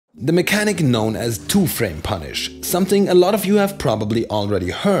The mechanic known as two-frame punish, something a lot of you have probably already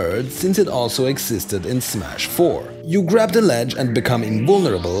heard since it also existed in Smash 4. You grab the ledge and become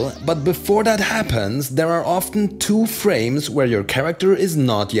invulnerable, but before that happens, there are often 2 frames where your character is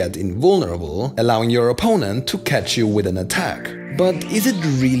not yet invulnerable, allowing your opponent to catch you with an attack. But is it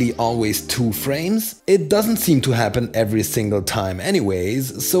really always 2 frames? It doesn't seem to happen every single time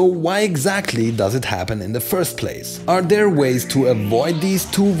anyways, so why exactly does it happen in the first place? Are there ways to avoid these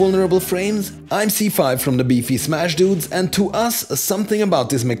 2 vulnerable frames? I'm C5 from the Beefy Smash Dudes, and to us, something about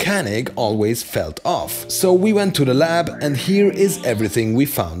this mechanic always felt off. So we went to the lab, and here is everything we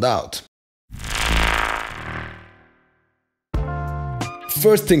found out.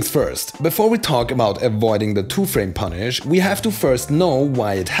 First things first, before we talk about avoiding the 2-frame punish, we have to first know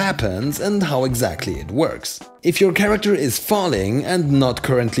why it happens and how exactly it works. If your character is falling and not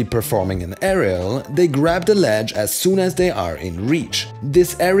currently performing an aerial, they grab the ledge as soon as they are in reach.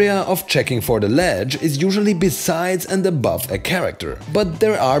 This area of checking for the ledge is usually besides and above a character. But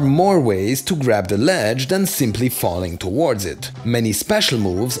there are more ways to grab the ledge than simply falling towards it. Many special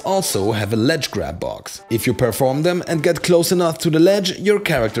moves also have a ledge grab box. If you perform them and get close enough to the ledge, your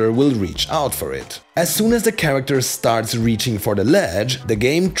character will reach out for it. As soon as the character starts reaching for the ledge, the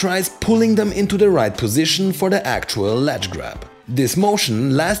game tries pulling them into the right position for the actual ledge grab. This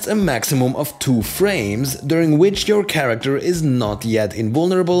motion lasts a maximum of 2 frames, during which your character is not yet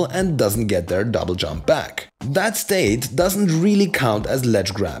invulnerable and doesn't get their double jump back. That state doesn't really count as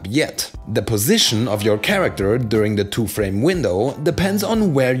ledge grab yet. The position of your character during the 2-frame window depends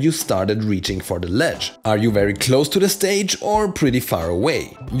on where you started reaching for the ledge. Are you very close to the stage or pretty far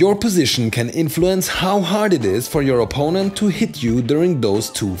away? Your position can influence how hard it is for your opponent to hit you during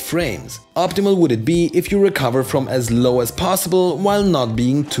those 2 frames. Optimal would it be if you recover from as low as possible while not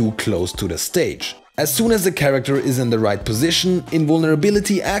being too close to the stage. As soon as the character is in the right position,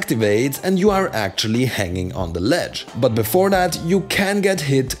 invulnerability activates and you are actually hanging on the ledge. But before that, you can get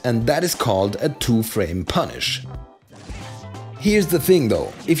hit, and that is called a 2-frame punish. Here's the thing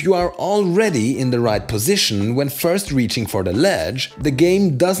though, if you are already in the right position when first reaching for the ledge, the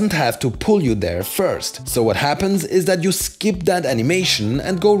game doesn't have to pull you there first. So what happens is that you skip that animation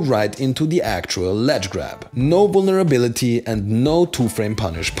and go right into the actual ledge grab. No vulnerability and no 2-frame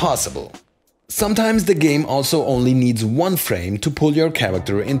punish possible. Sometimes the game also only needs 1 frame to pull your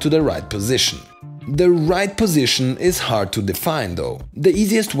character into the right position. The right position is hard to define though. The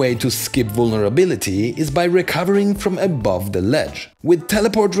easiest way to skip vulnerability is by recovering from above the ledge. With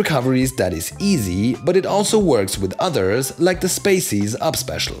teleport recoveries that is easy, but it also works with others like the Spacies up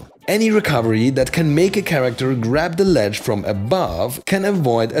special. Any recovery that can make a character grab the ledge from above can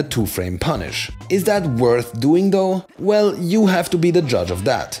avoid a 2-frame punish. Is that worth doing though? Well, you have to be the judge of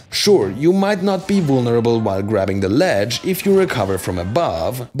that. Sure, you might not be vulnerable while grabbing the ledge if you recover from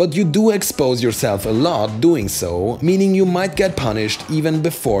above, but you do expose yourself a lot doing so, meaning you might get punished even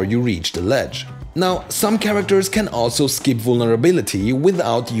before you reach the ledge. Now, some characters can also skip vulnerability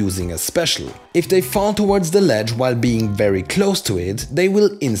without using a special. If they fall towards the ledge while being very close to it, they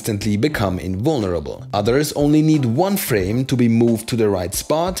will instantly become invulnerable. Others only need 1 frame to be moved to the right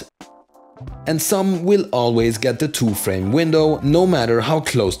spot, and some will always get the 2-frame window no matter how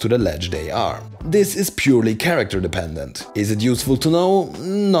close to the ledge they are. This is purely character dependent. Is it useful to know?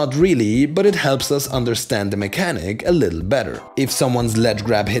 Not really, but it helps us understand the mechanic a little better. If someone's ledge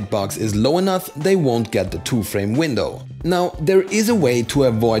grab hitbox is low enough, they won't get the 2-frame window. Now, there is a way to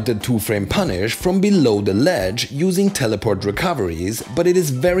avoid the 2-frame punish from below the ledge using teleport recoveries, but it is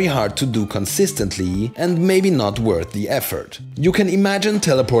very hard to do consistently and maybe not worth the effort. You can imagine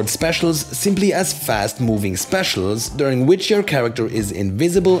teleport specials simply as fast-moving specials during which your character is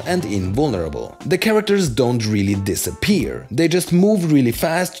invisible and invulnerable. The characters don't really disappear, they just move really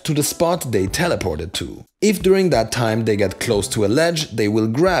fast to the spot they teleported to. If during that time they get close to a ledge, they will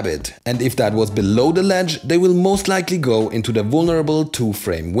grab it, and if that was below the ledge, they will most likely go into the vulnerable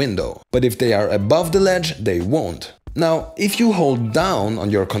 2-frame window. But if they are above the ledge, they won't. Now, if you hold down on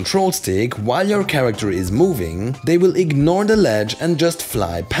your control stick while your character is moving, they will ignore the ledge and just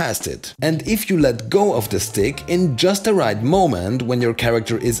fly past it. And if you let go of the stick in just the right moment when your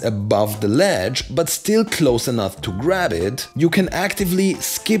character is above the ledge but still close enough to grab it, you can actively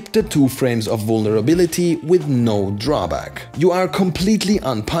skip the 2 frames of vulnerability with no drawback. You are completely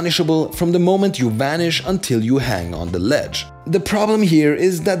unpunishable from the moment you vanish until you hang on the ledge. The problem here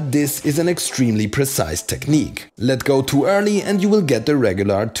is that this is an extremely precise technique. Let go too early and you will get the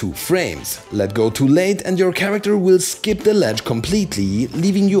regular 2 frames. Let go too late and your character will skip the ledge completely,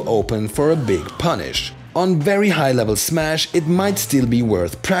 leaving you open for a big punish. On very high level Smash, it might still be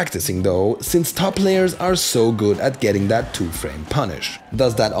worth practicing though, since top players are so good at getting that 2-frame punish.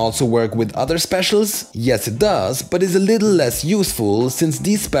 Does that also work with other specials? Yes it does, but is a little less useful since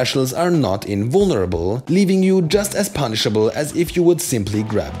these specials are not invulnerable, leaving you just as punishable as if you would simply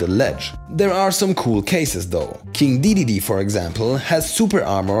grab the ledge. There are some cool cases though. King DDD, for example, has super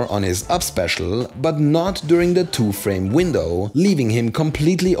armor on his up special, but not during the 2-frame window, leaving him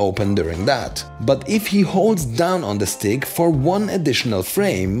completely open during that. But if he holds down on the stick for one additional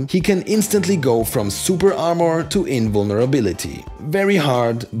frame, he can instantly go from super armor to invulnerability. Very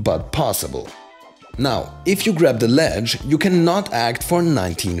hard, but possible. Now, if you grab the ledge, you cannot act for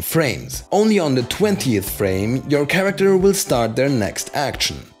 19 frames. Only on the 20th frame, your character will start their next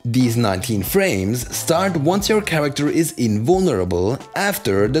action. These 19 frames start once your character is invulnerable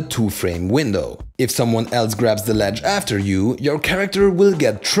after the 2-frame window. If someone else grabs the ledge after you, your character will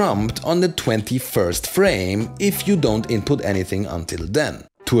get trumped on the 21st frame if you don't input anything until then.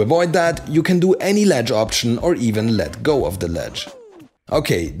 To avoid that, you can do any ledge option or even let go of the ledge.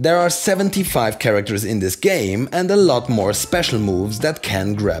 Okay, there are 75 characters in this game and a lot more special moves that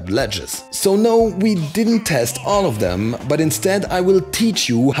can grab ledges. So no, we didn't test all of them, but instead I will teach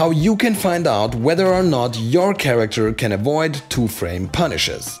you how you can find out whether or not your character can avoid 2-frame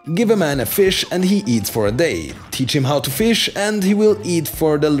punishes. Give a man a fish and he eats for a day. Teach him how to fish and he will eat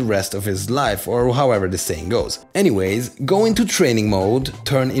for the rest of his life, or however the saying goes. Anyways, go into training mode,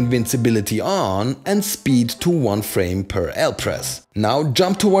 turn invincibility on and speed to 1 frame per L press. Now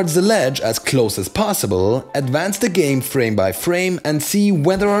jump towards the ledge as close as possible, advance the game frame by frame and see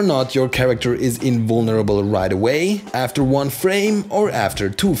whether or not your character is invulnerable right away, after 1 frame or after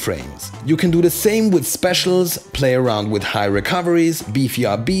 2 frames. You can do the same with specials, play around with high recoveries, beefy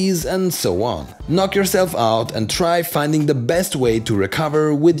RBs and so on. Knock yourself out and try finding the best way to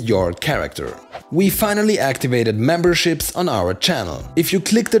recover with your character. We finally activated memberships on our channel. If you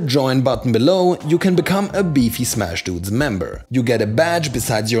click the join button below, you can become a Beefy Smash Dudes member. You get a badge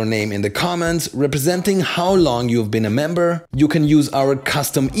besides your name in the comments representing how long you've been a member. You can use our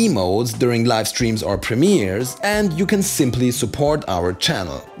custom emotes during live streams or premieres, and you can simply support our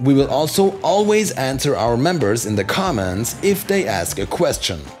channel. We will also always answer our members in the comments if they ask a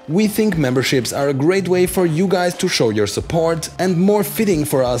question. We think memberships are a great way for you guys to show your support and more fitting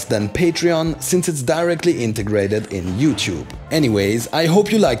for us than Patreon since it's directly integrated in YouTube. Anyways, I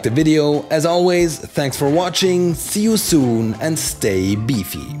hope you liked the video. As always, thanks for watching, see you soon and stay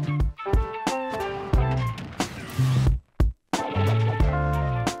beefy.